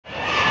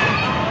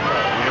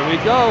we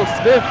go.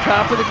 Smith,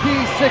 top of the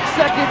key, 6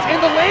 seconds in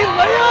the lane,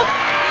 layup.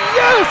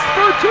 Yes,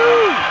 for 2.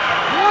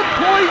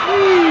 1-point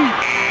lead.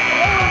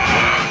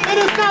 And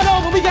it's not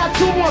over. We got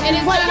 2 more. We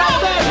play out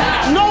there.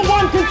 No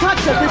one can touch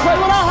us. We play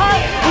with our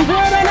heart. We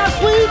wear it in our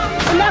sleeve,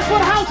 and that's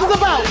what House is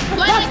about.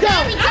 Let's go.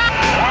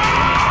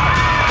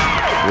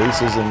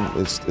 Racism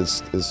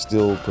is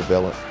still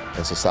prevalent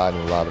in society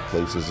in a lot of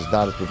places. It's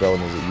not as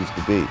prevalent as it used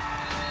to be.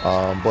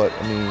 But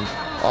I mean,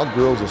 our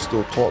girls are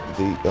still taught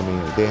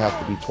that they have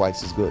to be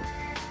twice as good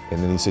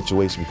in any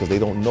situation because they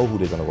don't know who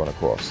they're going to run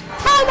across.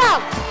 Time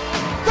out!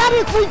 That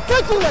is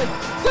ridiculous!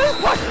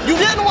 You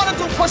didn't want to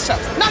do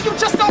push-ups. Now you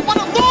just don't want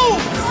to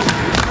lose!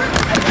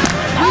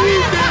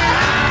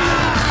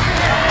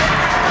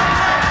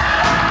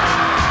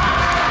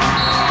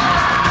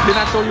 Didn't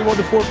I throw you on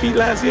the 4 feet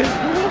last year?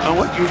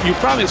 What? You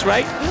promised,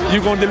 right?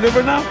 You gonna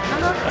deliver now?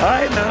 All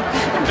right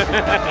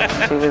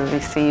now. She was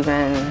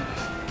receiving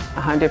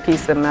 100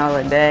 pieces of mail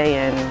a day,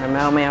 and the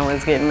mailman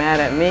was getting mad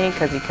at me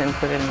because he couldn't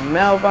put it in the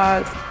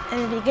mailbox.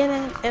 In the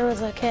beginning, it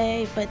was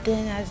okay, but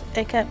then as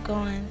it kept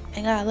going,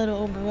 it got a little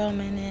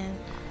overwhelming, and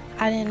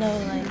I didn't know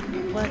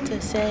what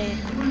to say.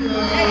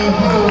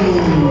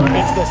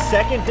 It's the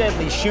second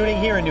deadly shooting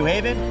here in New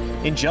Haven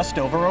in just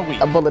over a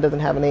week. A bullet doesn't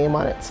have a name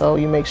on it, so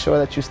you make sure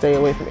that you stay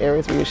away from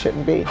areas where you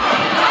shouldn't be.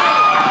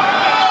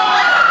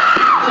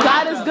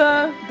 God is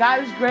good.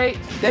 God is great.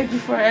 Thank you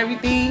for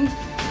everything.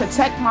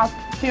 Protect my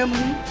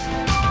family.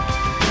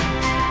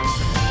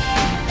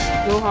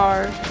 Go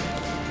hard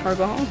or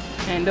go home.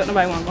 And don't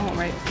nobody want to go home,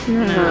 right?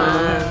 No.